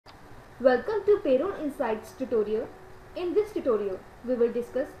Welcome to Payroll Insights tutorial. In this tutorial, we will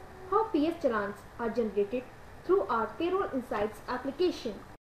discuss how PF challans are generated through our Payroll Insights application.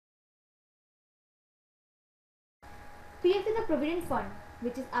 PF is a provident fund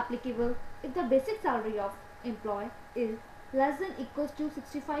which is applicable if the basic salary of employee is less than equals to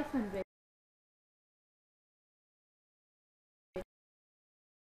 6,500.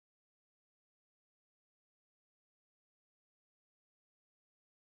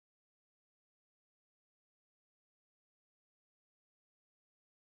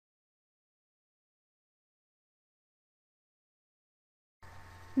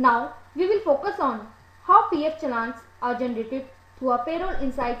 Now, we will focus on how PF challans are generated through our Payroll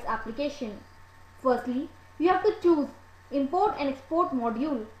Insights application. Firstly, you have to choose Import and Export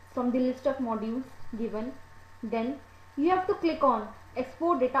module from the list of modules given. Then, you have to click on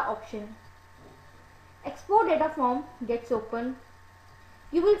Export Data option. Export data form gets open.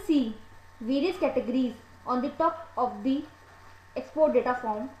 You will see various categories on the top of the export data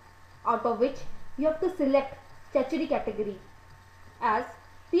form, out of which you have to select statutory category. As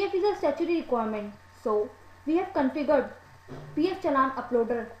PF is a statutory requirement, so we have configured PF Challan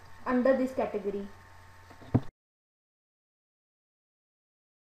Uploader under this category.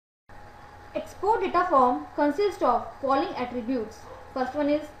 Export data form consists of following attributes. First one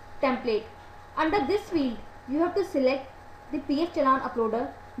is template. Under this field, you have to select the PF Challan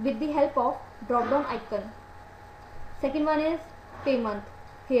Uploader with the help of drop-down icon. Second one is pay month.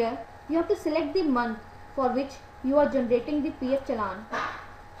 Here, you have to select the month for which you are generating the PF Challan.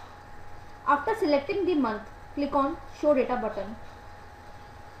 After selecting the month, click on Show Data button.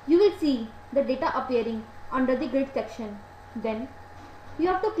 You will see the data appearing under the grid section. Then, you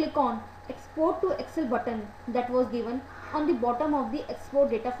have to click on Export to Excel button that was given on the bottom of the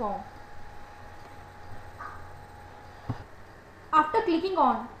export data form. After clicking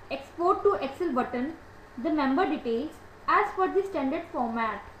on Export to Excel button, the member details as per the standard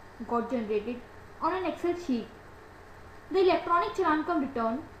format got generated on an Excel sheet. The electronic challan cum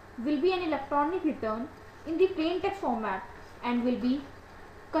return will be an electronic return in the plain text format and will be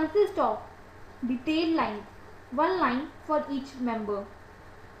consist of detailed lines, one line for each member.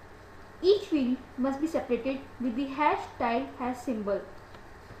 Each field must be separated with the hash tilde hash symbol.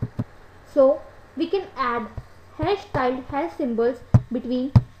 So we can add hash tilde hash symbols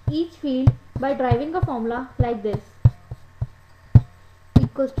between each field by driving a formula like this,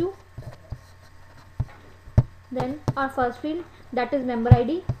 equals to, then our first field, that is member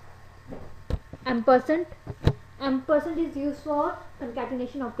ID, ampersand. Ampersand is used for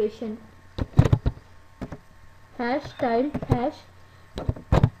concatenation operation. Hash tilde hash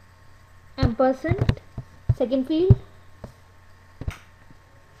ampersand. Second field,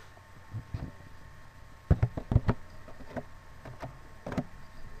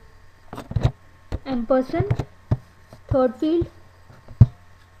 ampersand. Third field.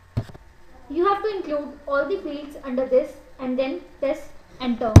 You have to include all the fields under this and then press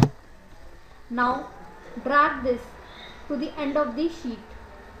enter. Now drag this to the end of the sheet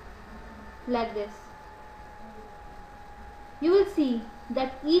like this. You will see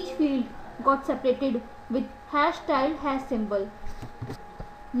that each field got separated with hash tilde hash symbol.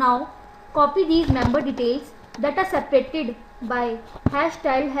 Now copy these member details that are separated by hash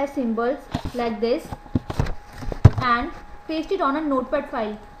tilde hash symbols like this and paste it on a notepad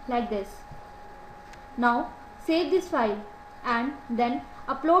file like this. Now save this file and then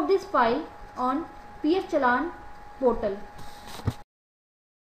upload this file on PF Challan portal.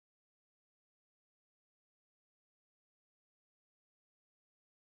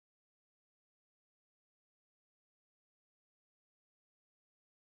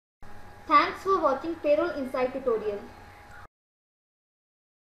 Thanks for watching Payroll Insight tutorial.